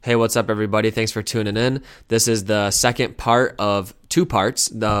Hey, what's up, everybody? Thanks for tuning in. This is the second part of two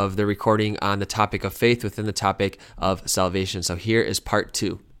parts of the recording on the topic of faith within the topic of salvation. So here is part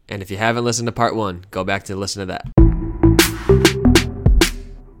two. And if you haven't listened to part one, go back to listen to that.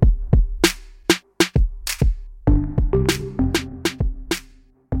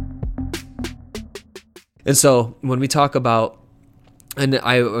 And so when we talk about, and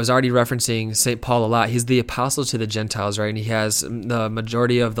I was already referencing St. Paul a lot. He's the apostle to the Gentiles, right? And he has the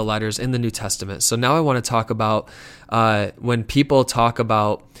majority of the letters in the New Testament. So now I want to talk about when people talk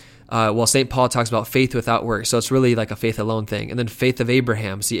about, St. Paul talks about faith without works. So it's really like a faith alone thing. And then faith of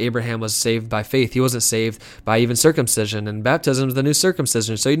Abraham. See, Abraham was saved by faith. He wasn't saved by even circumcision. And baptism is the new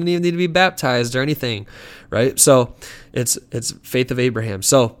circumcision. So you didn't even need to be baptized or anything, right? So it's faith of Abraham.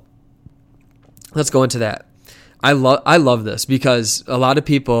 So let's go into that. I love this because a lot of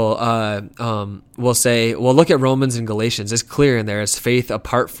people will say, well, look at Romans and Galatians. It's clear in there. It's faith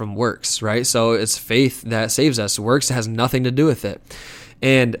apart from works, right? So it's faith that saves us. Works has nothing to do with it.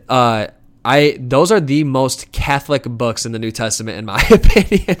 And those are the most Catholic books in the New Testament, in my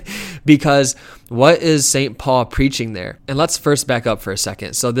opinion, because what is St. Paul preaching there? And let's first back up for a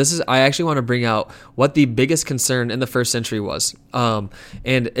second. So I actually want to bring out what the biggest concern in the first century was. And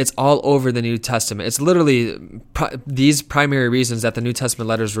it's all over the New Testament. It's literally these primary reasons that the New Testament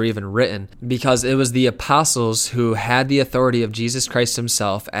letters were even written, because it was the apostles who had the authority of Jesus Christ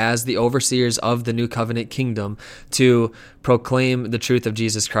himself as the overseers of the New Covenant kingdom to proclaim the truth of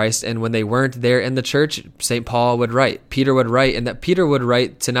Jesus Christ. And when they weren't there in the church, St. Paul would write, Peter would write, and that Peter would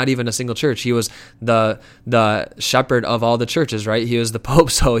write to not even a single church. He was the shepherd of all the churches, right? He was the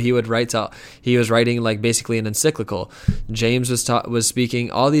Pope, so he would write he was writing like basically an encyclical. James was speaking.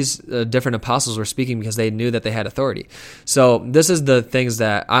 All these different apostles were speaking because they knew that they had authority. So this is the things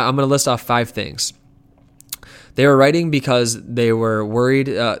that I'm going to list off 5 things. They were writing because they were worried.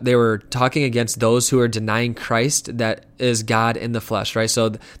 They were talking against those who are denying Christ, that is God in the flesh, right?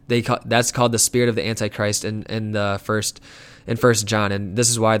 So that's called the spirit of the Antichrist in First John. And this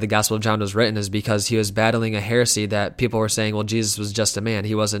is why the Gospel of John was written, is because he was battling a heresy that people were saying, well, Jesus was just a man.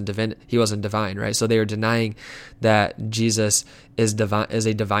 He wasn't divine, right? So they were denying that Jesus is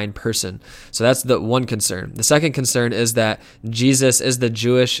a divine person. So that's the one concern. The second concern is that Jesus is the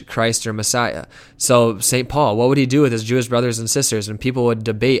Jewish Christ or Messiah. So St. Paul, what would he do with his Jewish brothers and sisters? And people would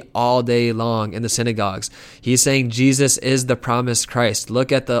debate all day long in the synagogues. He's saying Jesus is the promised Christ.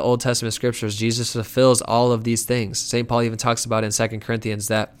 Look at the Old Testament scriptures. Jesus fulfills all of these things. St. Paul even talks about in 2 Corinthians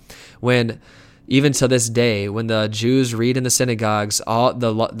that even to this day, when the Jews read in the synagogues, all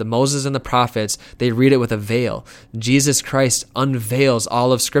the Moses and the prophets, they read it with a veil. Jesus Christ unveils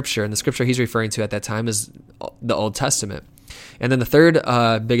all of Scripture, and the Scripture he's referring to at that time is the Old Testament. And then the third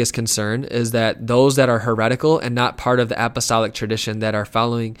biggest concern is that those that are heretical and not part of the apostolic tradition that are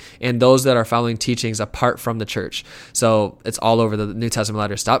following, and those that are following teachings apart from the church. So it's all over the New Testament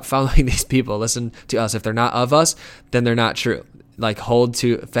letters. Stop following these people. Listen to us. If they're not of us, then they're not true. Like hold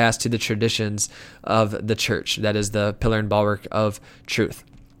fast to the traditions of the church. That is the pillar and bulwark of truth.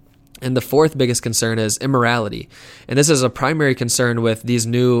 And the fourth biggest concern is immorality. And this is a primary concern with these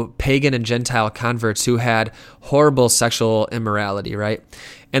new pagan and Gentile converts who had horrible sexual immorality, right?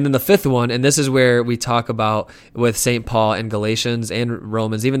 And then the fifth one, and this is where we talk about with St. Paul in Galatians and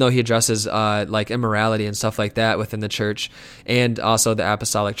Romans, even though he addresses like immorality and stuff like that within the church, and also the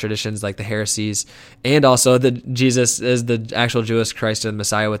apostolic traditions like the heresies, and also Jesus is the actual Jewish Christ and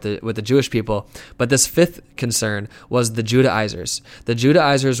Messiah with the Jewish people. But this fifth concern was the Judaizers. The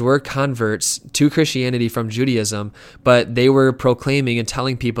Judaizers were converts to Christianity from Judaism, but they were proclaiming and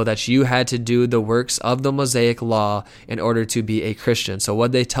telling people that you had to do the works of the Mosaic law in order to be a Christian. So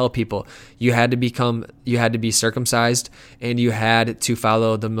what they tell people, you had to be circumcised, and you had to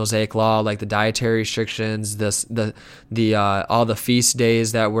follow the Mosaic law, like the dietary restrictions, all the feast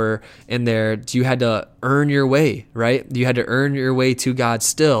days that were in there. You had to earn your way, right? You had to earn your way to God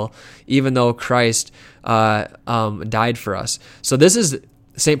still, even though Christ died for us. So this is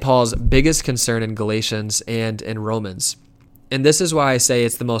St. Paul's biggest concern in Galatians and in Romans. And this is why I say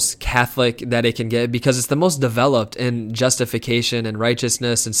it's the most Catholic that it can get, because it's the most developed in justification and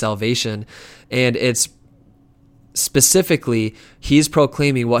righteousness and salvation. And it's specifically, he's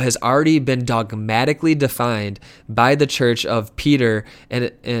proclaiming what has already been dogmatically defined by the church of Peter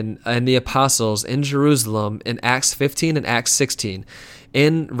and the apostles in Jerusalem in Acts 15 and Acts 16.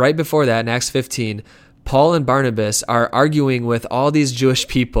 Right before that, in Acts 15, Paul and Barnabas are arguing with all these Jewish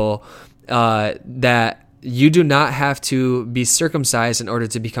people that you do not have to be circumcised in order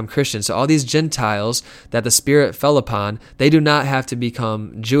to become Christian. So all these Gentiles that the Spirit fell upon, they do not have to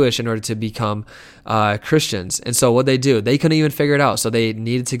become Jewish in order to become Christians. And so what they do, they couldn't even figure it out. So they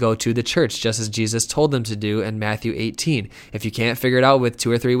needed to go to the church, just as Jesus told them to do in Matthew 18. If you can't figure it out with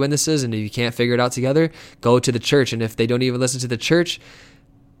 2 or 3 witnesses, and if you can't figure it out together, go to the church. And if they don't even listen to the church,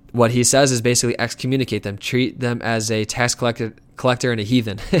 what he says is basically excommunicate them, treat them as a tax collector and a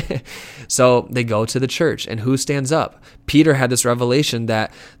heathen. So they go to the church, and who stands up? Peter had this revelation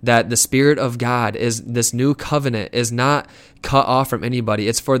that the Spirit of God is this new covenant is not cut off from anybody.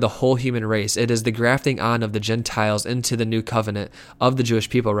 It's for the whole human race. It is the grafting on of the Gentiles into the new covenant of the Jewish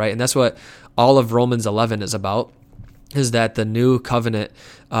people, right? And that's what all of Romans 11 is about, is that the new covenant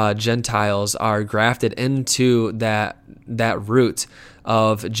Gentiles are grafted into that root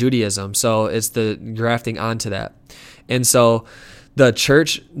of Judaism. So it's the grafting onto that. And so the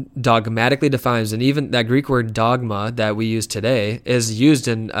church dogmatically defines, and even that Greek word dogma that we use today is used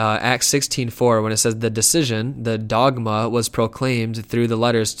in Acts 16:4 when it says the decision, the dogma was proclaimed through the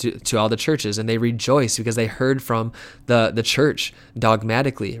letters to all the churches, and they rejoiced because they heard from the church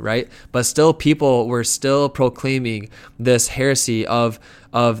dogmatically, right? But still people were still proclaiming this heresy of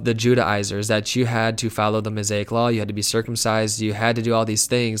the Judaizers, that you had to follow the Mosaic law, you had to be circumcised, you had to do all these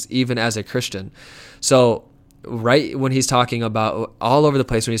things even as a Christian. So right when he's talking about all over the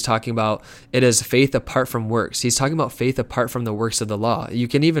place, when he's talking about it is faith apart from works, he's talking about faith apart from the works of the law. You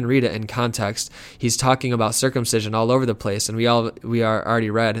can even read it in context. He's talking about circumcision all over the place. And we are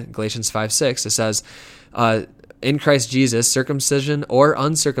already read Galatians 5:6. It says, in Christ Jesus, circumcision or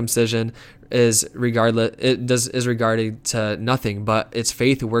uncircumcision is regarded to nothing, but it's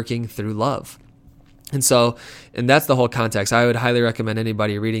faith working through love. And that's the whole context. I would highly recommend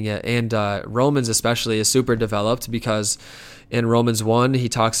anybody reading it. And Romans especially is super developed, because in Romans 1, he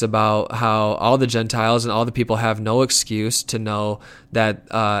talks about how all the Gentiles and all the people have no excuse to know that,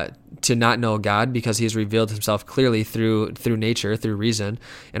 to not know God, because he's revealed himself clearly through nature, through reason.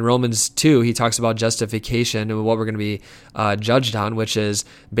 In Romans 2, he talks about justification and what we're going to be judged on, which is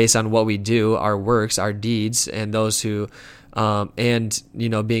based on what we do, our works, our deeds, and those who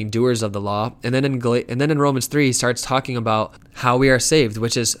being doers of the law. And then in Romans 3, he starts talking about how we are saved,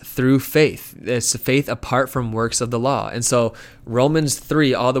 which is through faith. It's faith apart from works of the law. And so Romans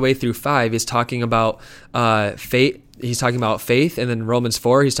 3 all the way through 5 is talking about faith. He's talking about faith. And then Romans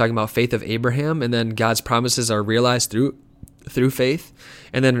 4, he's talking about faith of Abraham. And then God's promises are realized through faith.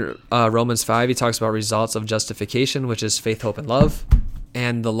 And then Romans 5, he talks about results of justification, which is faith, hope, and love.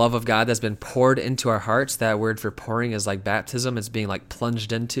 And the love of God that's been poured into our hearts. That word for pouring is like baptism. It's being like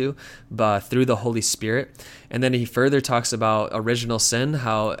plunged into through the Holy Spirit. And then he further talks about original sin,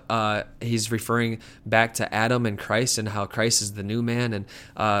 how he's referring back to Adam and Christ, and how Christ is the new man.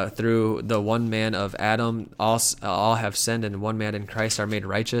 And through the one man of Adam, all have sinned, and one man in Christ are made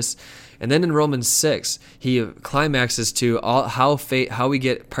righteous. And then in Romans 6, he climaxes to how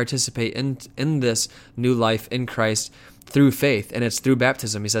we participate in this new life in Christ through faith, and it's through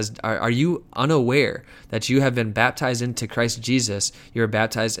baptism. He says, are you unaware that you have been baptized into Christ Jesus? You are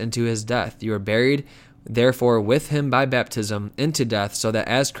baptized into his death. You are buried, therefore, with him by baptism into death, so that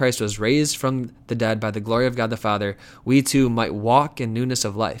as Christ was raised from the dead by the glory of God the Father, we too might walk in newness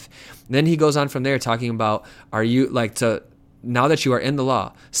of life. And then he goes on from there talking about, now that you are in the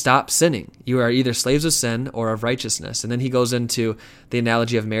law, stop sinning. You are either slaves of sin or of righteousness. And then he goes into the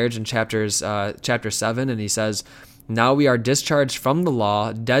analogy of marriage in chapter 7, and he says, now we are discharged from the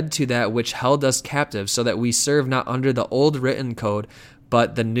law, dead to that which held us captive, so that we serve not under the old written code,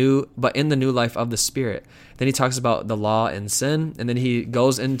 but in the new life of the Spirit. Then he talks about the law and sin, and then he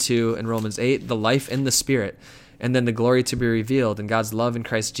goes into, in Romans 8, the life in the Spirit, and then the glory to be revealed, and God's love in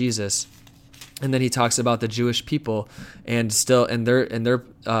Christ Jesus. And then he talks about the Jewish people and they're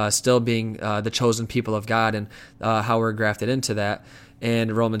still being the chosen people of God, and how we're grafted into that.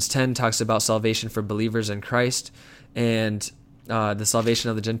 And Romans 10 talks about salvation for believers in Christ, and the salvation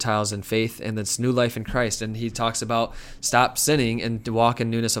of the Gentiles in faith, and this new life in Christ. And he talks about stop sinning and to walk in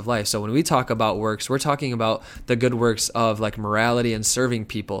newness of life. So when we talk about works, we're talking about the good works of like morality and serving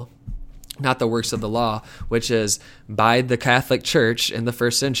people, not the works of the law, which is by the Catholic Church in the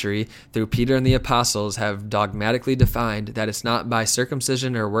first century through Peter and the apostles have dogmatically defined that it's not by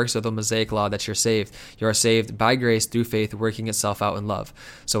circumcision or works of the Mosaic law that you're saved. You are saved by grace through faith, working itself out in love.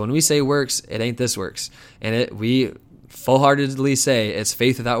 So when we say works, it ain't this works. And we full-heartedly say it's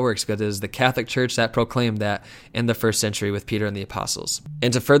faith without works, because it is the Catholic Church that proclaimed that in the first century with Peter and the apostles.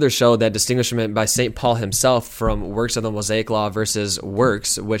 And to further show that distinguishment by St. Paul himself from works of the Mosaic Law versus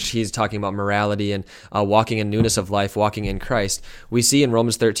works, which he's talking about morality and walking in newness of life, walking in Christ, we see in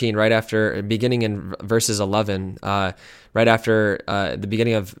Romans 13, right after, beginning in verses 11, right after the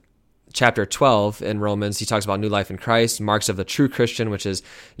beginning of chapter 12 in Romans, he talks about new life in Christ, marks of the true Christian, which is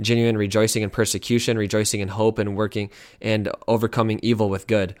genuine rejoicing in persecution, rejoicing in hope, and working and overcoming evil with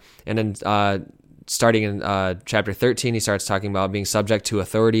good. And then starting in chapter 13, he starts talking about being subject to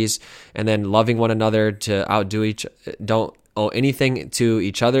authorities, and then loving one another to outdo don't owe anything to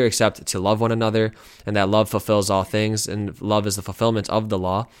each other except to love one another, and that love fulfills all things, and love is the fulfillment of the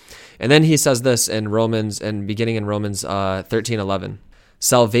law. And then he says this in Romans, and beginning in Romans 13:11.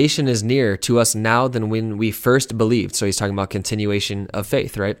 Salvation is nearer to us now than when we first believed. So he's talking about continuation of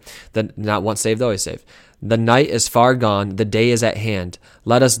faith, right? That not once saved, always saved. The night is far gone, the day is at hand.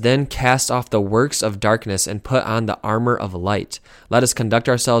 Let us then cast off the works of darkness and put on the armor of light. Let us conduct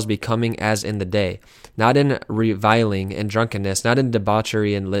ourselves becoming as in the day, not in reviling and drunkenness, not in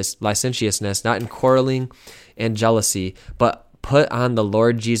debauchery and licentiousness, not in quarreling and jealousy, but put on the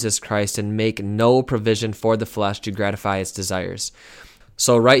Lord Jesus Christ and make no provision for the flesh to gratify its desires.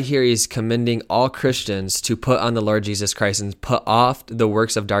 So right here, he's commending all Christians to put on the Lord Jesus Christ and put off the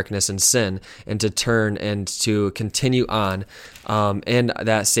works of darkness and sin, and to turn and to continue on in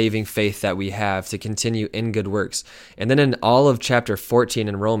that saving faith that we have, to continue in good works. And then in all of chapter 14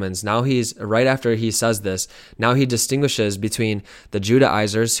 in Romans, now he's, right after he says this, now he distinguishes between the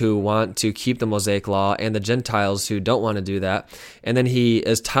Judaizers who want to keep the Mosaic Law and the Gentiles who don't want to do that. And then he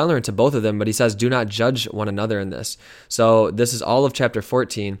is tolerant to both of them, but he says, do not judge one another in this. So this is all of chapter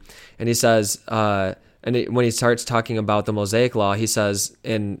 14, and he says, when he starts talking about the Mosaic Law, he says,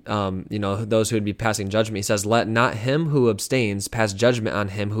 in those who would be passing judgment, he says, let not him who abstains pass judgment on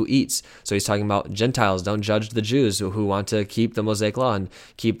him who eats. So he's talking about Gentiles. Don't judge the Jews who want to keep the Mosaic Law and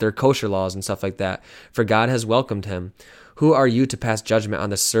keep their kosher laws and stuff like that. For God has welcomed him. Who are you to pass judgment on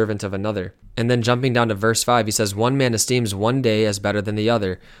the servant of another? And then jumping down to verse 5, he says, one man esteems one day as better than the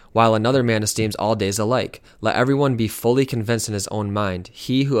other, while another man esteems all days alike. Let everyone be fully convinced in his own mind.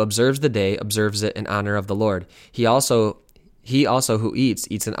 He who observes the day observes it in honor of the Lord. He also who eats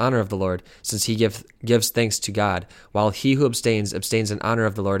in honor of the Lord, since he gives thanks to God, while he who abstains in honor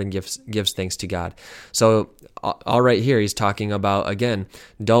of the Lord and gives thanks to God. So all right here, he's talking about, again,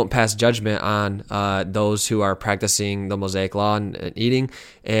 don't pass judgment on those who are practicing the Mosaic Law and eating,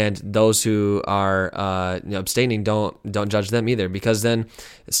 and those who are abstaining, don't judge them either, because then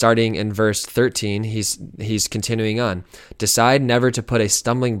starting in verse 13, he's continuing on. Decide never to put a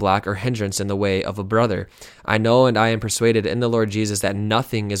stumbling block or hindrance in the way of a brother. I know and I am persuaded in the Lord Jesus that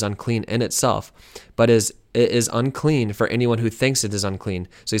nothing is unclean in itself, but it is unclean for anyone who thinks it is unclean.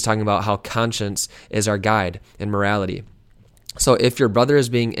 So he's talking about how conscience is our guide in morality. So if your brother is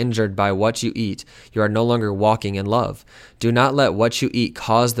being injured by what you eat, you are no longer walking in love. Do not let what you eat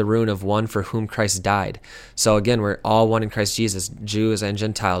cause the ruin of one for whom Christ died. So again, we're all one in Christ Jesus, Jews and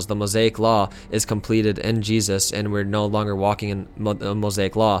Gentiles. The Mosaic Law is completed in Jesus, and we're no longer walking in the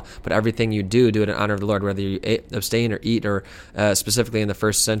Mosaic Law. But everything you do it in honor of the Lord, whether you abstain or eat, or specifically in the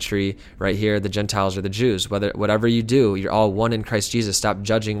first century right here, the Gentiles or the Jews. Whatever you do, you're all one in Christ Jesus. Stop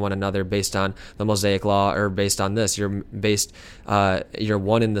judging one another based on the Mosaic Law or based on this. You're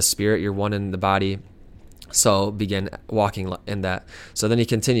one in the spirit, you're one in the body. So begin walking in that. So then he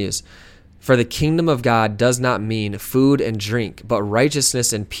continues, for the kingdom of God does not mean food and drink, but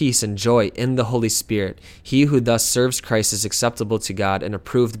righteousness and peace and joy in the Holy Spirit. He who thus serves Christ is acceptable to God and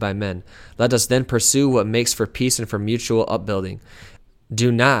approved by men. Let us then pursue what makes for peace and for mutual upbuilding.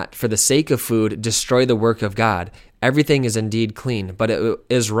 Do not, for the sake of food, destroy the work of God. Everything is indeed clean, but it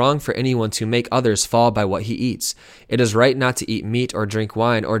is wrong for anyone to make others fall by what he eats. It is right not to eat meat or drink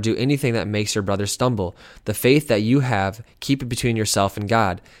wine or do anything that makes your brother stumble. The faith that you have, keep it between yourself and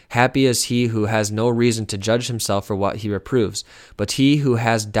God. Happy is he who has no reason to judge himself for what he reproves. But he who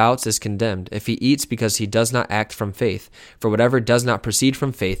has doubts is condemned, if he eats because he does not act from faith. For whatever does not proceed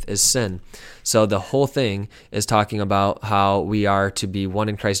from faith is sin. So the whole thing is talking about how we are to be one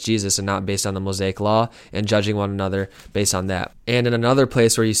in Christ Jesus and not based on the Mosaic Law and judging one another based on that. And in another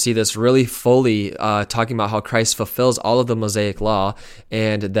place where you see this really fully talking about how Christ fulfills all of the Mosaic Law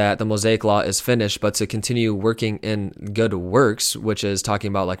and that the Mosaic Law is finished, but to continue working in good works, which is talking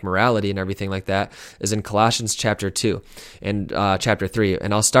about like morality and everything like that, is in Colossians chapter 2 and chapter 3.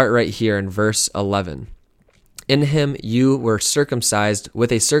 And I'll start right here in verse 11. In him you were circumcised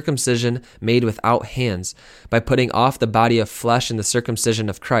with a circumcision made without hands, by putting off the body of flesh in the circumcision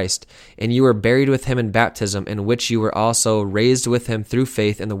of Christ. And you were buried with him in baptism, in which you were also raised with him through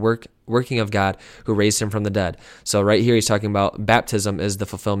faith in the working of God who raised him from the dead. So right here he's talking about baptism is the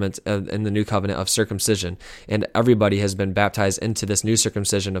fulfillment in the new covenant of circumcision. And everybody has been baptized into this new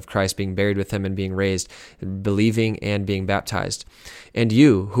circumcision of Christ, being buried with him and being raised, believing and being baptized. And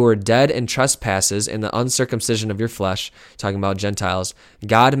you, who were dead in trespasses in the uncircumcision of your flesh, talking about Gentiles,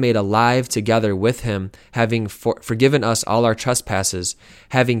 God made alive together with him, having forgiven us all our trespasses,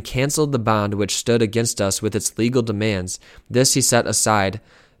 having canceled the bond which stood against us with its legal demands. This he set aside,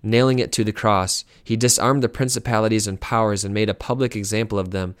 nailing it to the cross. He disarmed the principalities and powers and made a public example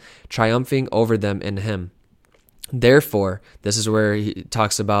of them, triumphing over them in him. Therefore, this is where he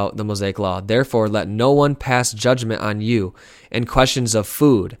talks about the Mosaic Law. Therefore, let no one pass judgment on you in questions of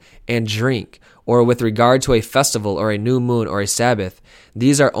food and drink, or with regard to a festival or a new moon or a Sabbath.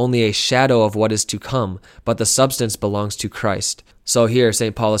 These are only a shadow of what is to come, but the substance belongs to Christ. So here,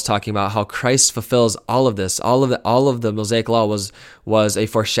 St. Paul is talking about how Christ fulfills all of this. All of the Mosaic Law was a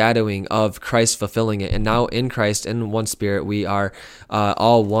foreshadowing of Christ fulfilling it. And now in Christ, in one Spirit, we are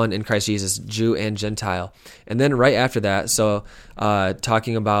all one in Christ Jesus, Jew and Gentile. And then right after that, so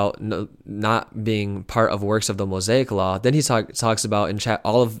talking about not being part of works of the Mosaic Law, then he talks about in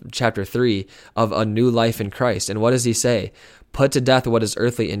all of chapter 3 of a new life in Christ. And what does he say? Put to death what is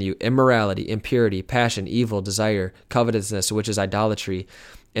earthly in you: immorality, impurity, passion, evil, desire, covetousness, which is idolatry.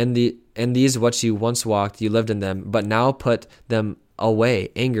 And these what you once walked, you lived in them, but now put them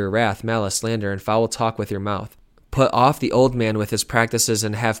away: anger, wrath, malice, slander, and foul talk with your mouth. Put off the old man with his practices,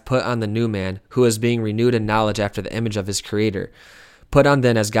 and have put on the new man, who is being renewed in knowledge after the image of his Creator. Put on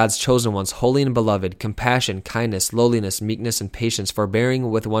then, as God's chosen ones, holy and beloved, compassion, kindness, lowliness, meekness, and patience, forbearing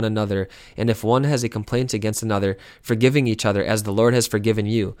with one another, and if one has a complaint against another, forgiving each other as the Lord has forgiven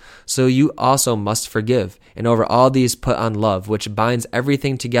you. So you also must forgive. And over all these put on love, which binds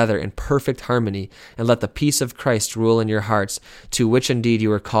everything together in perfect harmony, and let the peace of Christ rule in your hearts, to which indeed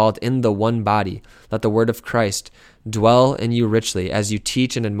you are called in the one body. Let the word of Christ dwell in you richly, as you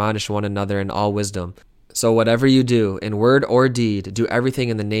teach and admonish one another in all wisdom. So whatever you do, in word or deed, do everything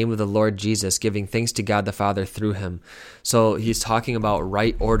in the name of the Lord Jesus, giving thanks to God the Father through him. So he's talking about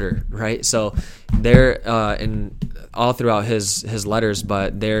right order, right? So there in all throughout his letters,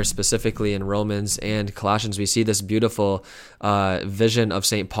 but there specifically in Romans and Colossians, we see this beautiful vision of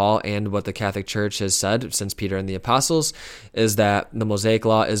St. Paul and what the Catholic Church has said since Peter and the Apostles, is that the Mosaic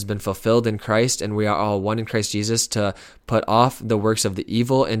Law has been fulfilled in Christ, and we are all one in Christ Jesus, to put off the works of the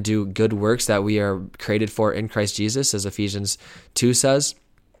evil and do good works that we are created for in Christ Jesus, as Ephesians 2 says.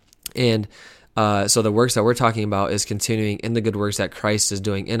 And so the works that we're talking about is continuing in the good works that Christ is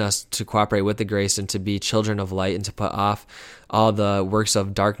doing in us, to cooperate with the grace and to be children of light, and to put off all the works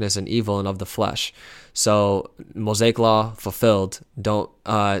of darkness and evil and of the flesh. So Mosaic Law fulfilled. Don't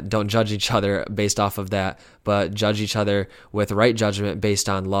judge each other based off of that, but judge each other with right judgment based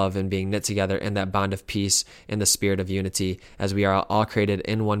on love and being knit together in that bond of peace in the spirit of unity, as we are all created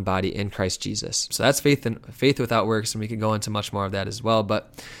in one body in Christ Jesus. So that's faith without works, and we could go into much more of that as well.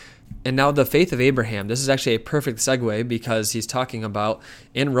 And now the faith of Abraham. This is actually a perfect segue, because he's talking about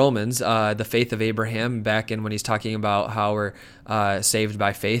in Romans the faith of Abraham, back in when he's talking about how we're saved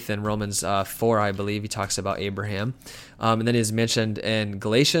by faith. In Romans 4, I believe, he talks about Abraham. And then he's mentioned in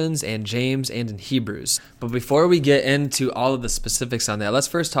Galatians and James and in Hebrews. But before we get into all of the specifics on that, let's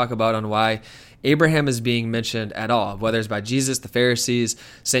first talk about on why Abraham is being mentioned at all, whether it's by Jesus, the Pharisees,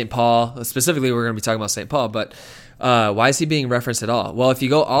 St. Paul. Specifically, we're going to be talking about St. Paul, but why is he being referenced at all? Well, if you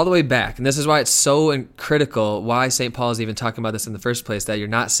go all the way back, and this is why it's so critical, why St. Paul is even talking about this in the first place, that you're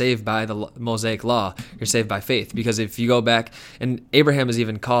not saved by the Mosaic Law, you're saved by faith. Because if you go back, and Abraham is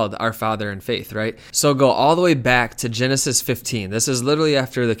even called our father in faith, right? So go all the way back to Genesis 15. This is literally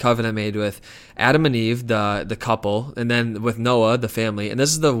after the covenant made with Adam and Eve, the couple, and then with Noah, the family. And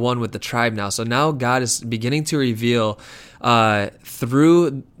this is the one with the tribe now. So now God is beginning to reveal to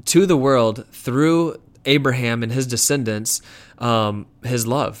the world, through Abraham and his descendants, his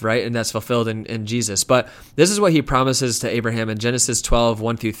love, right? And that's fulfilled in Jesus. But this is what he promises to Abraham in Genesis 12,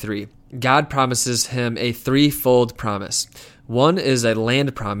 1-3. God promises him a threefold promise. One is a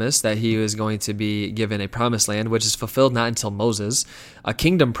land promise, that he is going to be given a promised land, which is fulfilled not until Moses, a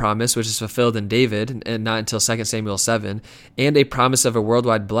kingdom promise, which is fulfilled in David and not until 2 Samuel 7, and a promise of a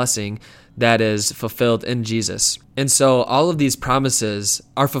worldwide blessing that is fulfilled in Jesus. And so all of these promises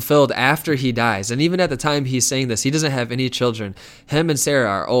are fulfilled after he dies. And even at the time he's saying this, he doesn't have any children. Him and Sarah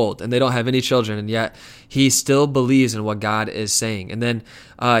are old and they don't have any children, and yet he still believes in what God is saying. And then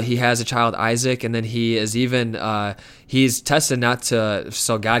he has has a child, Isaac, and then he is even he's tested not to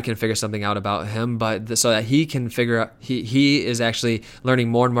so God can figure something out about him, but so that he can figure out he is actually learning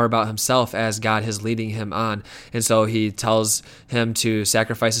more and more about himself as God is leading him on. And so he tells him to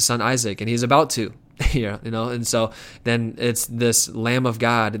sacrifice his son Isaac, and he's about to. And so then it's this Lamb of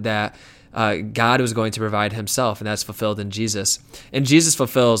God that God was going to provide himself, and that's fulfilled in Jesus. And Jesus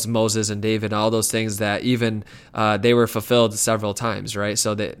fulfills Moses and David and all those things that even they were fulfilled several times, right?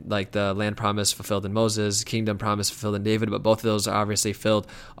 So that like the land promise fulfilled in Moses, kingdom promise fulfilled in David, but both of those are obviously filled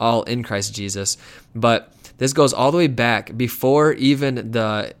all in Christ Jesus. But this goes all the way back before even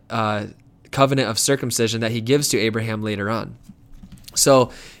the covenant of circumcision that he gives to Abraham later on.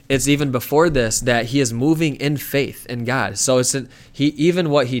 So it's even before this that he is moving in faith in God. So even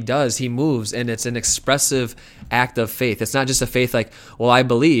what he does, he moves, and it's an expressive act of faith. It's not just a faith like, well, I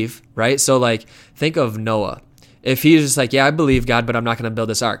believe, right? So like, think of Noah. If he's just like, yeah, I believe God, but I'm not going to build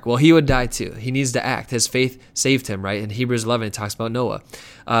this ark. Well, he would die too. He needs to act. His faith saved him, right? In Hebrews 11, it talks about Noah.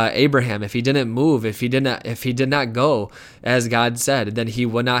 Abraham, if he didn't move, if he did not go as God said, then he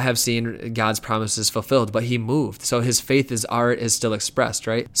would not have seen God's promises fulfilled, but he moved. So his faith is still expressed,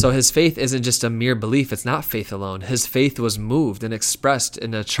 right? So his faith isn't just a mere belief. It's not faith alone. His faith was moved and expressed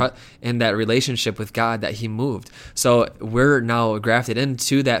in that relationship with God that he moved. So we're now grafted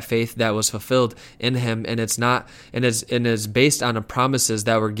into that faith that was fulfilled in him, and it's based on the promises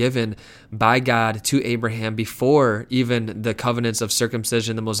that were given by God to Abraham before even the covenants of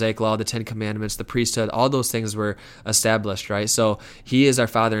circumcision, the Mosaic Law, the Ten Commandments, the priesthood, all those things were established, right? So he is our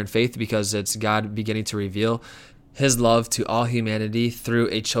father in faith because it's God beginning to reveal his love to all humanity through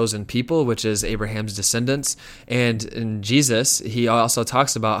a chosen people, which is Abraham's descendants. And in Jesus, he also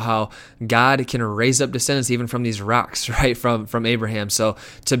talks about how God can raise up descendants even from these rocks, right, from Abraham. So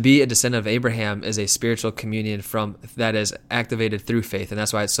to be a descendant of Abraham is a spiritual communion that is activated through faith, and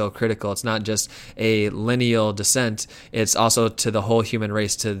that's why it's so critical. It's not just a lineal descent; it's also to the whole human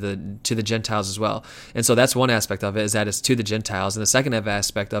race, to the Gentiles as well. And so that's one aspect of it, is that it's to the Gentiles, and the second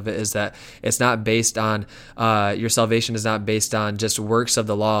aspect of it is that it's not based on your salvation is not based on just works of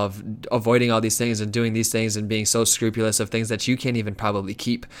the law of avoiding all these things and doing these things and being so scrupulous of things that you can't even probably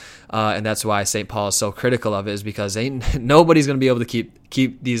keep. And that's why St. Paul is so critical of it, is because nobody's going to be able to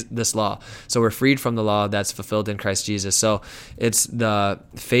keep this law. So we're freed from the law that's fulfilled in Christ Jesus. So it's the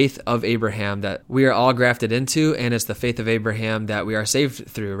faith of Abraham that we are all grafted into, and it's the faith of Abraham that we are saved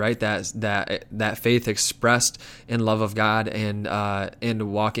through, right? That faith expressed in love of God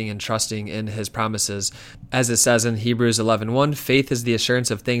and walking and trusting in his promises. As it says in Hebrews 11:1, faith is the assurance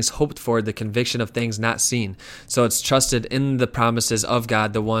of things hoped for, the conviction of things not seen. So it's trusted in the promises of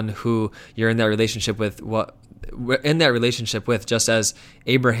God, the one who you're in that relationship with, just as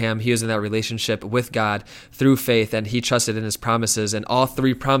Abraham, he was in that relationship with God through faith, and he trusted in his promises. And all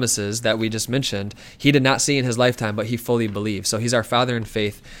three promises that we just mentioned, he did not see in his lifetime, but he fully believed. So he's our father in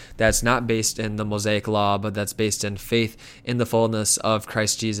faith that's not based in the Mosaic Law, but that's based in faith in the fullness of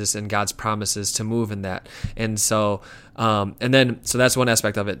Christ Jesus and God's promises to move in that. And so so that's one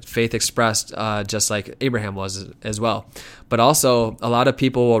aspect of it, faith expressed just like Abraham was as well. But also a lot of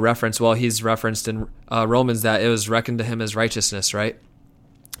people will reference, he's referenced in Romans that it was reckoned to him as righteousness, right?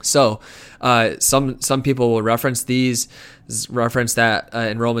 So some people will reference that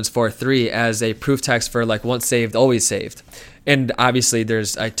in Romans 4:3 as a proof text for like once saved, always saved. And obviously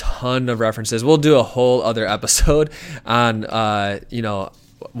there's a ton of references. We'll do a whole other episode on,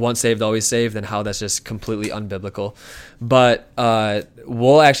 once saved, always saved, and how that's just completely unbiblical. But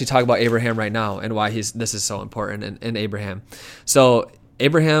we'll actually talk about Abraham right now and why this is so important in Abraham. So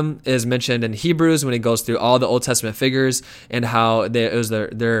Abraham is mentioned in Hebrews when he goes through all the Old Testament figures and how it was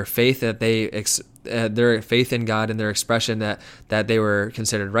their faith that their faith in God and their expression that they were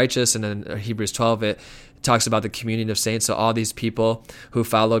considered righteous. And then Hebrews 12, it talks about the communion of saints. So all these people who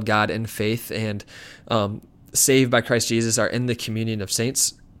followed God in faith and saved by Christ Jesus are in the communion of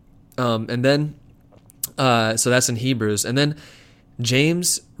saints. And then, so that's in Hebrews. And then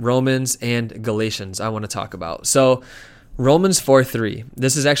James, Romans, and Galatians I want to talk about. So Romans 4:3.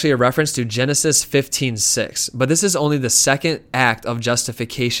 This is actually a reference to Genesis 15:6, but this is only the second act of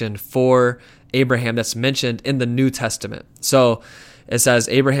justification for Abraham that's mentioned in the New Testament. So it says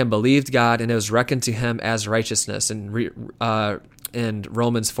Abraham believed God and it was reckoned to him as righteousness in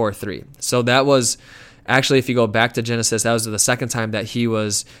Romans 4:3. So that was actually, if you go back to Genesis, that was the second time that he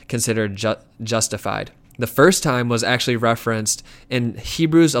was considered justified. The first time was actually referenced in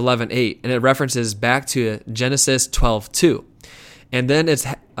Hebrews 11:8, and it references back to Genesis 12:2. And then it's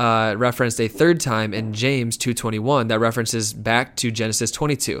referenced a third time in James 2:21 that references back to Genesis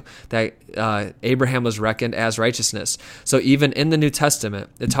 22, that Abraham was reckoned as righteousness. So even in the New Testament,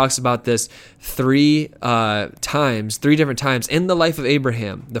 it talks about this three different times in the life of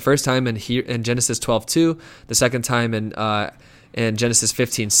Abraham. The first time in Genesis 12:2, the second time in Genesis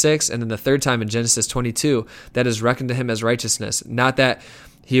 15:6, and then the third time in Genesis 22, that is reckoned to him as righteousness. Not that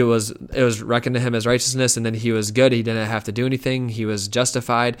it was reckoned to him as righteousness and then he was good, he didn't have to do anything, he was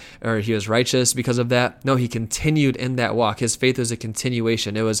justified or he was righteous because of that. No, he continued in that walk. His faith was a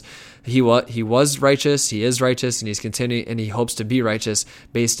continuation. He was righteous, he is righteous, and he's continuing, and he hopes to be righteous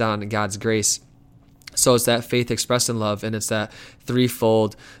based on God's grace. So it's that faith expressed in love, and it's that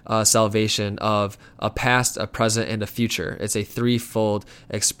threefold salvation of a past, a present, and a future. It's a threefold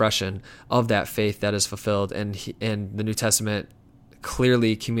expression of that faith that is fulfilled, and the New Testament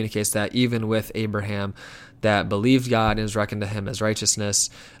clearly communicates that even with Abraham, that believed God and is reckoned to him as righteousness.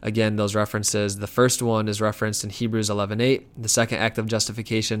 Again, those references, the first one is referenced in Hebrews 11:8. The second act of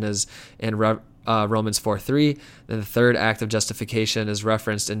justification is in Romans 4:3. Then the third act of justification is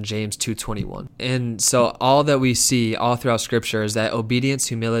referenced in James 2:21. And so all that we see all throughout Scripture is that obedience,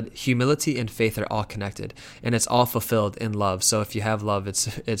 humility, and faith are all connected, and it's all fulfilled in love. So if you have love,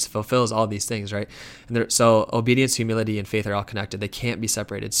 it fulfills all these things, right? So obedience, humility, and faith are all connected. They can't be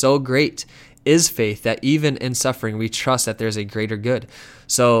separated. So great is faith that even in suffering, we trust that there's a greater good.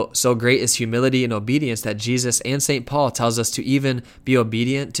 So great is humility and obedience that Jesus and St. Paul tells us to even be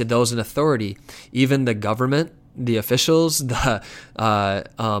obedient to those in authority, even the government, the officials,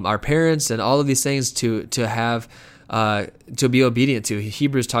 our parents, and all of these things to be obedient to.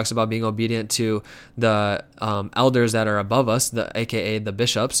 Hebrews talks about being obedient to the elders that are above us, aka the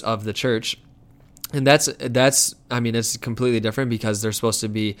bishops of the church. And it's completely different because they're supposed to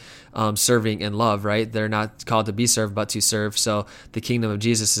be serving in love, right? They're not called to be served, but to serve. So the kingdom of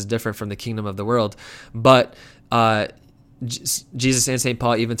Jesus is different from the kingdom of the world. But Jesus and St.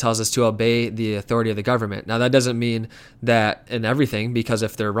 Paul even tells us to obey the authority of the government. Now, that doesn't mean that in everything, because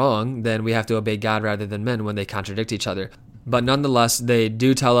if they're wrong, then we have to obey God rather than men when they contradict each other. But nonetheless, they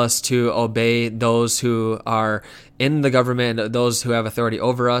do tell us to obey those who are in the government, those who have authority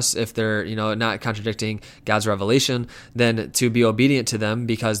over us. If they're, not contradicting God's revelation, then to be obedient to them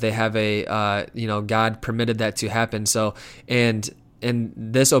because they have God permitted that to happen. So, and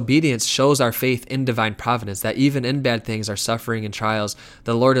this obedience shows our faith in divine providence, that even in bad things, our suffering and trials,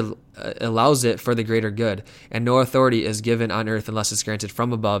 the Lord allows it for the greater good. And no authority is given on earth unless it's granted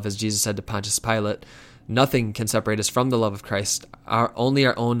from above, as Jesus said to Pontius Pilate. Nothing can separate us from the love of Christ. Only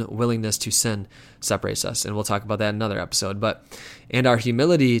our own willingness to sin separates us. And we'll talk about that in another episode. And our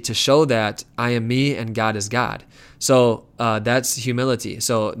humility to show that I am me and God is God. So that's humility.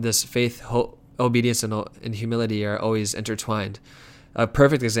 So this faith, obedience, and humility are always intertwined. A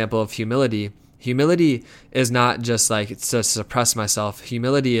perfect example of humility is not just like to suppress myself.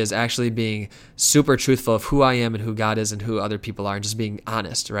 Humility is actually being super truthful of who I am and who God is and who other people are, and just being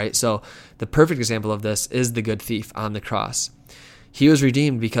honest, right? So the perfect example of this is the good thief on the cross. He was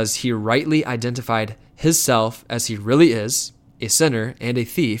redeemed because he rightly identified himself as he really is, a sinner and a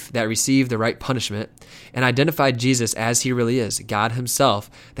thief that received the right punishment, and identified Jesus as he really is, God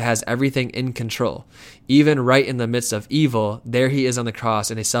himself that has everything in control. Even right in the midst of evil, there he is on the cross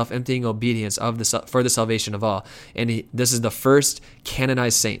in a self-emptying obedience for the salvation of all. And this is the first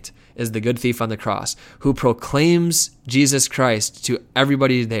canonized saint, is the good thief on the cross, who proclaims Jesus Christ to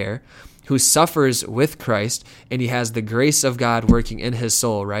everybody there, who suffers with Christ, and he has the grace of God working in his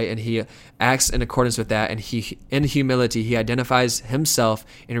soul, right? And he acts in accordance with that, and he, in humility, he identifies himself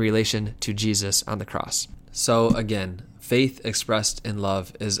in relation to Jesus on the cross. So again, faith expressed in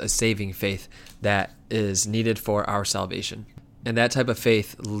love is a saving faith that is needed for our salvation. And that type of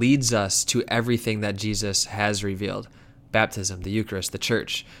faith leads us to everything that Jesus has revealed. Baptism, the Eucharist, the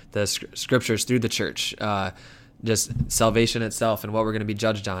church, the scriptures through the church, just salvation itself and what we're going to be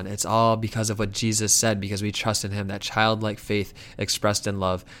judged on. It's all because of what Jesus said, because we trust in him, that childlike faith expressed in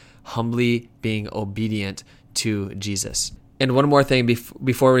love, humbly being obedient to Jesus. And one more thing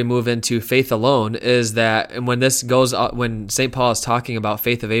before we move into faith alone is that when St. Paul is talking about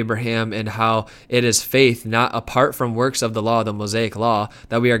faith of Abraham and how it is faith not apart from works of the law, the Mosaic law,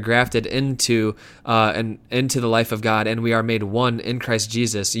 that we are grafted into the life of God, and we are made one in Christ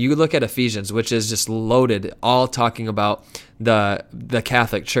Jesus. You look at Ephesians, which is just loaded, all talking about the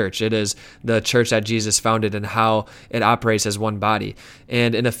Catholic Church. It is the church that Jesus founded and how it operates as one body.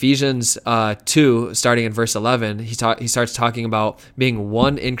 And in Ephesians 2, starting in verse 11, he starts talking about being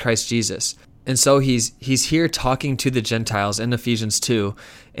one in Christ Jesus. And so he's here talking to the Gentiles in Ephesians 2,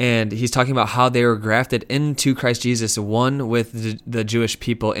 and he's talking about how they were grafted into Christ Jesus, one with the Jewish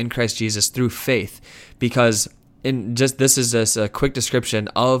people in Christ Jesus through faith. Because this is just a quick description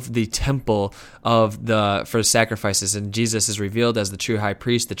of the temple for sacrifices, and Jesus is revealed as the true high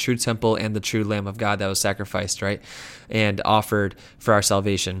priest, the true temple, and the true Lamb of God that was sacrificed, right, and offered for our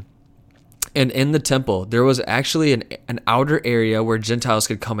salvation. And in the temple, there was actually an outer area where Gentiles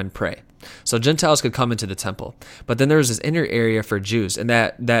could come and pray. So Gentiles could come into the temple. But then there was this inner area for Jews. And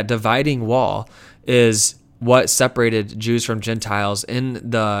that dividing wall is what separated Jews from Gentiles in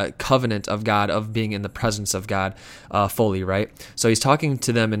the covenant of God, of being in the presence of God fully, right? So he's talking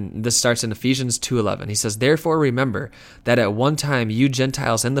to them, and this starts in Ephesians 2:11. He says, "Therefore remember that at one time you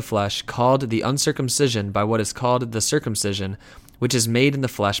Gentiles in the flesh, called the uncircumcision by what is called the circumcision, which is made in the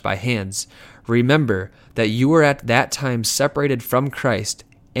flesh by hands. Remember that you were at that time separated from Christ,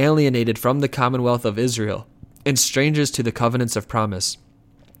 alienated from the commonwealth of Israel, and strangers to the covenants of promise,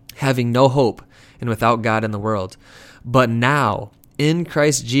 having no hope and without God in the world. But now, in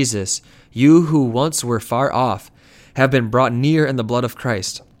Christ Jesus, you who once were far off have been brought near in the blood of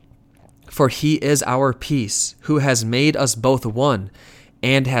Christ. For he is our peace, who has made us both one,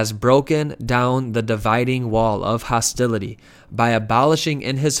 and has broken down the dividing wall of hostility by abolishing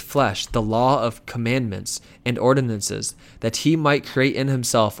in his flesh the law of commandments and ordinances, that he might create in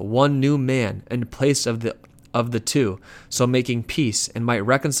himself one new man in place of the two, so making peace, and might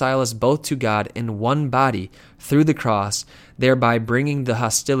reconcile us both to God in one body through the cross, thereby bringing the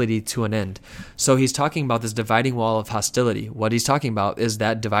hostility to an end." So he's talking about this dividing wall of hostility. What he's talking about is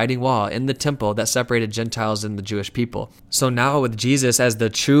that dividing wall in the temple that separated Gentiles and the Jewish people. So now with Jesus as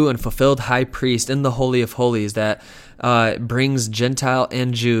the true and fulfilled high priest in the Holy of Holies that brings Gentile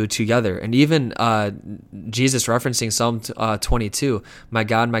and Jew together. And even Jesus referencing Psalm 22, my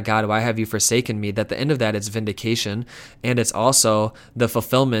God, why have you forsaken me?" At the end of that, it's vindication, and it's also the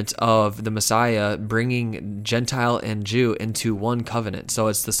fulfillment of the Messiah bringing Gentile and Jew into one covenant. So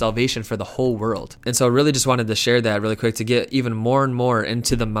it's the salvation for the whole world. And so I really just wanted to share that really quick to get even more and more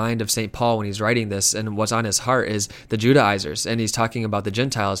into the mind of St. Paul when he's writing this, and what's on his heart is the Judaizers, and he's talking about the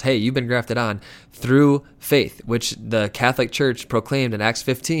Gentiles. Hey, you've been grafted on through faith, which the Catholic Church proclaimed in Acts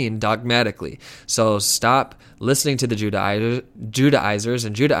 15 dogmatically. So stop listening to the Judaizers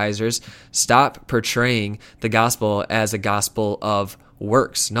and Judaizers. Stop portraying the gospel as a gospel of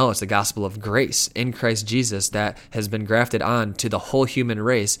works. No, it's a gospel of grace in Christ Jesus that has been grafted on to the whole human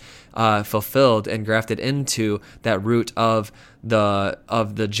race, fulfilled and grafted into that root of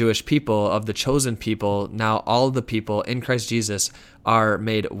the Jewish people, of the chosen people. Now all the people in Christ Jesus are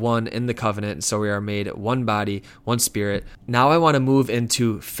made one in the covenant, so we are made one body, one spirit. Now I want to move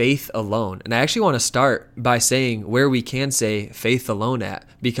into faith alone, and I actually want to start by saying where we can say faith alone at,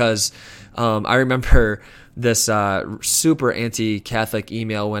 because I remember this super anti-Catholic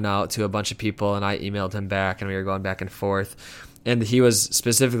email went out to a bunch of people, and I emailed him back, and we were going back and forth. And he was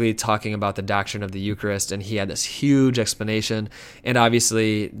specifically talking about the doctrine of the Eucharist, and he had this huge explanation. And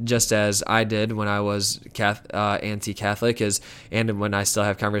obviously, just as I did when I was anti-Catholic, and when I still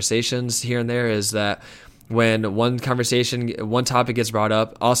have conversations here and there, is that when one topic gets brought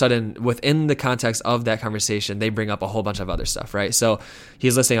up, all of a sudden, within the context of that conversation, they bring up a whole bunch of other stuff, right? So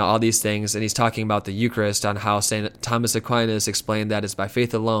he's listing out all these things, and he's talking about the Eucharist, on how St. Thomas Aquinas explained that it's by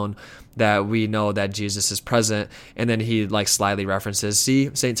faith alone that we know that Jesus is present. And then he slyly references, see,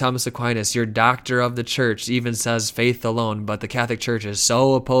 St. Thomas Aquinas, your doctor of the church, even says faith alone, but the Catholic Church is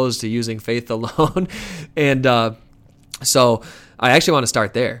so opposed to using faith alone. And so I actually want to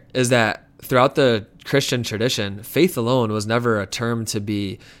start there, is that throughout the Christian tradition, faith alone was never a term to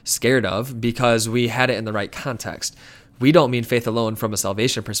be scared of, because we had it in the right context. We don't mean faith alone from a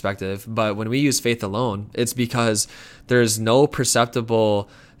salvation perspective, but when we use faith alone, it's because there's no perceptible,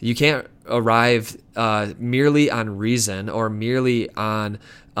 you can't arrive merely on reason or merely on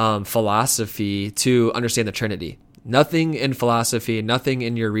philosophy to understand the Trinity. Nothing in philosophy, nothing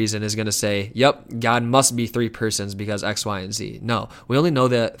in your reason is going to say, yep, God must be three persons because X, Y, and Z. No, we only know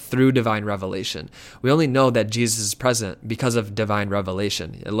that through divine revelation. We only know that Jesus is present because of divine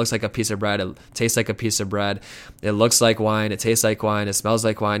revelation. It looks like a piece of bread. It tastes like a piece of bread. It looks like wine. It tastes like wine. It smells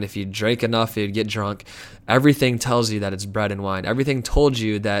like wine. If you drink enough, you'd get drunk. Everything tells you that it's bread and wine. Everything told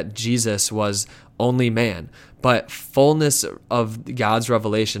you that Jesus was only man. But fullness of God's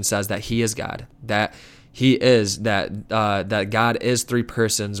revelation says that he is God, that he is that God is three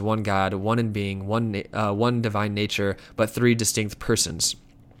persons, one God, one in being, one divine nature, but three distinct persons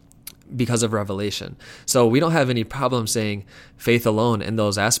because of revelation. So we don't have any problem saying faith alone in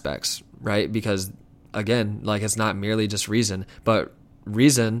those aspects, right? Because again, it's not merely just reason, but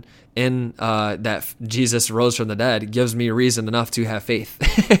reason in that Jesus rose from the dead gives me reason enough to have faith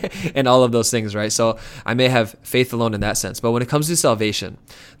and all of those things, right? So I may have faith alone in that sense. But when it comes to salvation,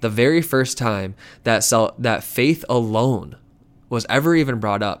 the very first time that faith alone was ever even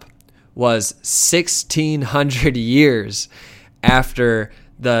brought up was 1600 years after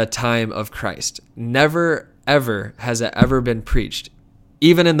the time of Christ. Never, ever has it ever been preached,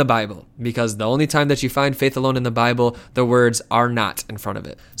 even in the Bible, because the only time that you find faith alone in the Bible, the words are not in front of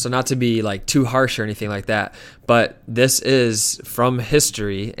it. So not to be like too harsh or anything like that, but this is from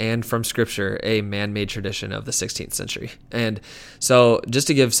history and from scripture, a man-made tradition of the 16th century. And so just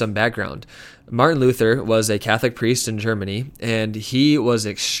to give some background, Martin Luther was a Catholic priest in Germany, and he was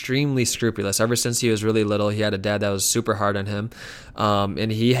extremely scrupulous. Ever since he was really little, he had a dad that was super hard on him,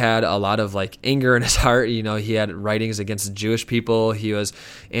 and he had a lot of like anger in his heart. You know, he had writings against Jewish people. He was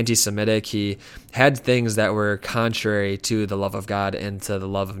anti-Semitic. He had things that were contrary to the love of God and to the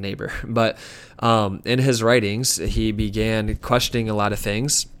love of neighbor. But in his writings, he began questioning a lot of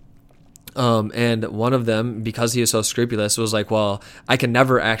things. And one of them, because he was so scrupulous, was like, well, I can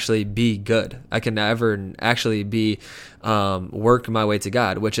never actually be good. I can never actually be work my way to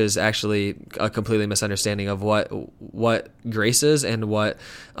God, which is actually a completely misunderstanding of what grace is and what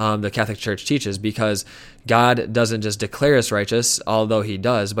the Catholic Church teaches, because God doesn't just declare us righteous, although he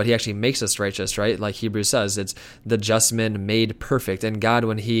does, but he actually makes us righteous, right? Like Hebrews says, it's the just man made perfect. And God,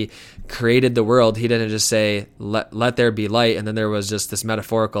 when he created the world, he didn't just say, let there be light, and then there was just this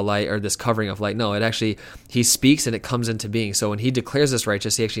metaphorical light or this covering of light. No, it actually, he speaks and it comes into being. So when he declares us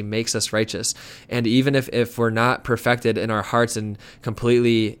righteous, he actually makes us righteous. And even if we're not perfected in our hearts and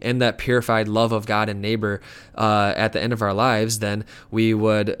completely in that purified love of God and neighbor at the end of our lives, then we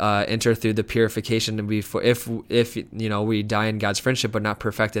would enter through the purification. And if you know, we die in God's friendship but not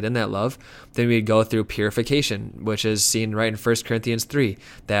perfected in that love, then we'd go through purification, which is seen right in 1 Corinthians 3,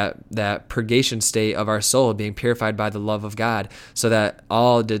 that purgation state of our soul being purified by the love of God, so that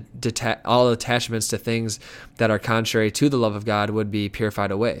all attachments to things that are contrary to the love of God would be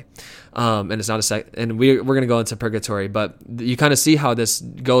purified away. And it's not and we're going to go into purgatory, but you kind of see how this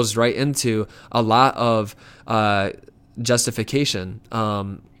goes right into a lot of justification.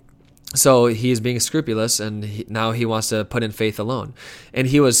 So he's being scrupulous, and now he wants to put in faith alone. And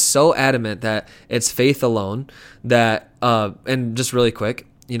he was so adamant that it's faith alone that, and just really quick,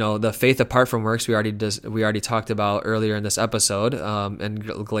 you know, the faith apart from works we already talked about earlier in this episode, in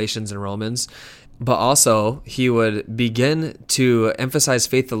Galatians and Romans. But also he would begin to emphasize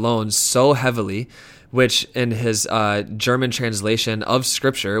faith alone so heavily, which in his German translation of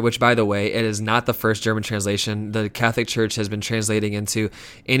Scripture, which, by the way, it is not the first German translation. The Catholic Church has been translating into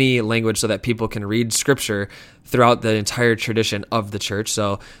any language so that people can read Scripture throughout the entire tradition of the Church.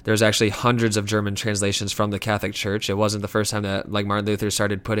 So there's actually hundreds of German translations from the Catholic Church. It wasn't the first time that, like, Martin Luther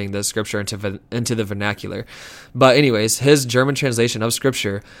started putting the Scripture into the vernacular. But anyways, his German translation of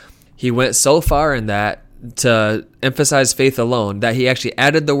Scripture, he went so far in that to emphasize faith alone that he actually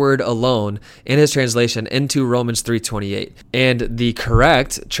added the word alone in his translation into Romans 3:28. And the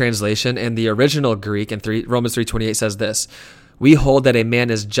correct translation in the original Greek in Romans 3:28 says this: we hold that a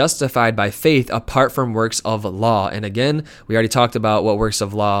man is justified by faith apart from works of law. And again, we already talked about what works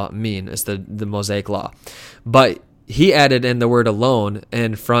of law mean. It's the Mosaic law. But he added in the word alone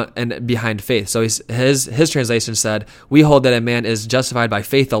in front and behind faith. So his translation said, we hold that a man is justified by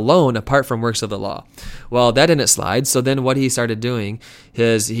faith alone apart from works of the law. Well, that didn't slide. So then what he started doing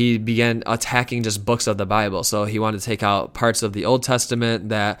is he began attacking just books of the Bible. So he wanted to take out parts of the Old Testament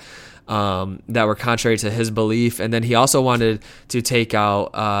that were contrary to his belief. And then he also wanted to take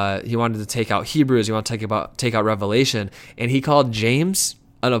out Hebrews. He wanted to take out Revelation. And he called James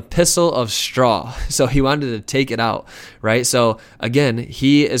an epistle of straw. So he wanted to take it out, right? So again,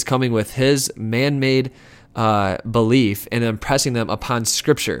 he is coming with his man-made belief and impressing them upon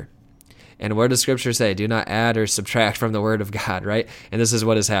Scripture. And what does Scripture say? Do not add or subtract from the word of God, right? And this is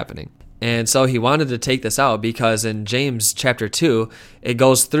what is happening. And so he wanted to take this out because in James chapter 2, it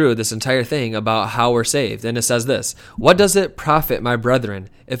goes through this entire thing about how we're saved. And it says this: what does it profit, my brethren,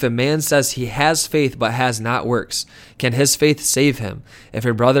 if a man says he has faith but has not works? Can his faith save him? If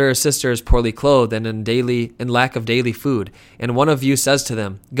a brother or sister is poorly clothed and in lack of daily food, and one of you says to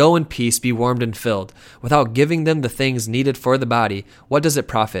them, go in peace, be warmed and filled, without giving them the things needed for the body, what does it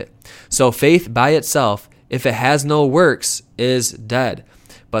profit? So faith by itself, if it has no works, is dead.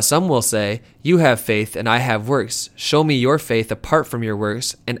 But some will say, you have faith and I have works. Show me your faith apart from your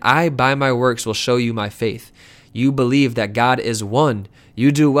works, and I by my works will show you my faith. You believe that God is one. You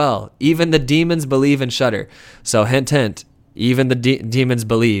do well. Even the demons believe and shudder. So hint, hint, Even the demons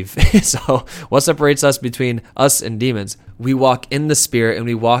believe. So what separates us between us and demons? We walk in the Spirit, and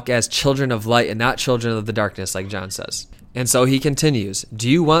we walk as children of light and not children of the darkness, like John says. And so he continues, do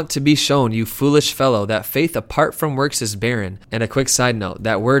you want to be shown, you foolish fellow, that faith apart from works is barren? And a quick side note,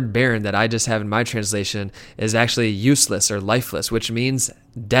 that word barren that I just have in my translation is actually useless or lifeless, which means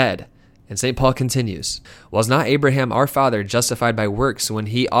dead. And St. Paul continues, was not Abraham our father justified by works when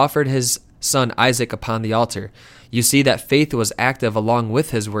he offered his son Isaac upon the altar? You see that faith was active along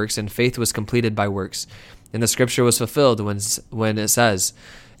with his works, and faith was completed by works. And the scripture was fulfilled when it says,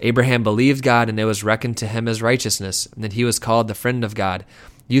 Abraham believed God, and it was reckoned to him as righteousness, and that he was called the friend of God.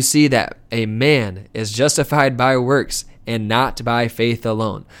 You see that a man is justified by works and not by faith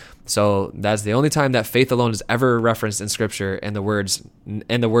alone. So that's the only time that faith alone is ever referenced in Scripture, and the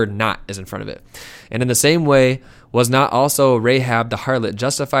word "not" is in front of it. And in the same way, was not also Rahab the harlot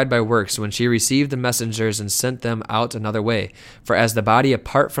justified by works when she received the messengers and sent them out another way? For as the body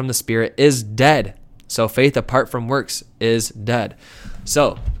apart from the spirit is dead, so faith apart from works is dead.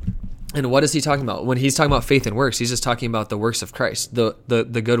 So, and what is he talking about? When he's talking about faith and works, he's just talking about the works of Christ,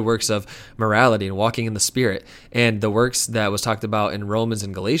 the good works of morality and walking in the Spirit, and the works that was talked about in Romans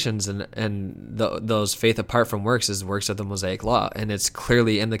and Galatians, and those faith apart from works is works of the Mosaic Law, and it's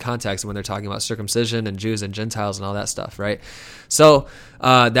clearly in the context when they're talking about circumcision and Jews and Gentiles and all that stuff, right? So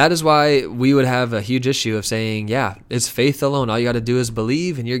that is why we would have a huge issue of saying, yeah, it's faith alone. All you got to do is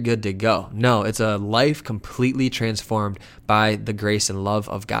believe and you're good to go. No, it's a life completely transformed by the grace and love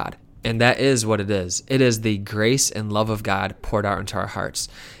of God. And that is what it is. It is the grace and love of God poured out into our hearts.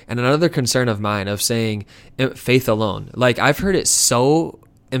 And another concern of mine of saying faith alone, like I've heard it so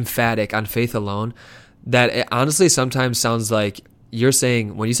emphatic on faith alone that it honestly sometimes sounds like you're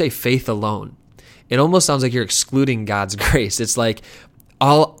saying, when you say faith alone, it almost sounds like you're excluding God's grace. It's like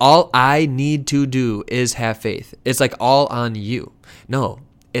all I need to do is have faith. It's like all on you. No,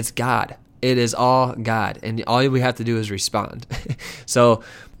 it's God. It is all God. And all we have to do is respond. So,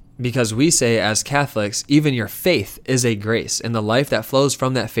 because we say as Catholics, even your faith is a grace, and the life that flows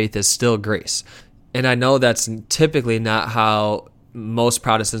from that faith is still grace. And I know that's typically not how most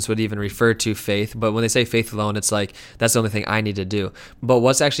Protestants would even refer to faith, but when they say faith alone, it's like, that's the only thing I need to do. But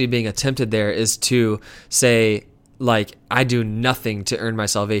what's actually being attempted there is to say, like, I do nothing to earn my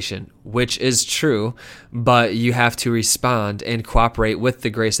salvation, which is true, but you have to respond and cooperate with the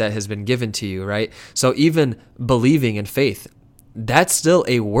grace that has been given to you, right? So even believing in faith, that's still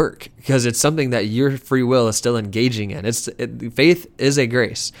a work, because it's something that your free will is still engaging in. Faith is a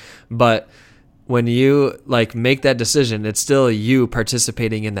grace, but when you make that decision, it's still you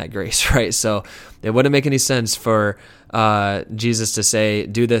participating in that grace, right? So it wouldn't make any sense for Jesus to say,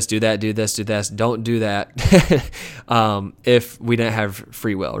 do this, do that, do this, do this, don't do that, if we didn't have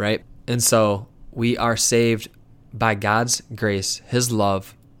free will, right? And so we are saved by God's grace, his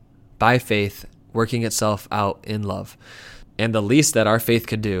love, by faith, working itself out in love. And the least that our faith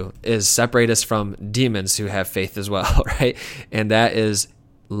could do is separate us from demons who have faith as well, right? And that is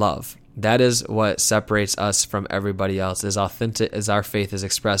love. That is what separates us from everybody else, is authentic, as our faith is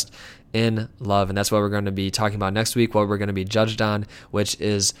expressed in love. And that's what we're going to be talking about next week, what we're going to be judged on, which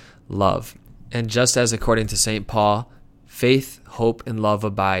is love. And just as according to St. Paul, faith, hope, and love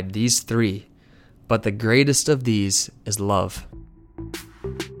abide, these three, but the greatest of these is love.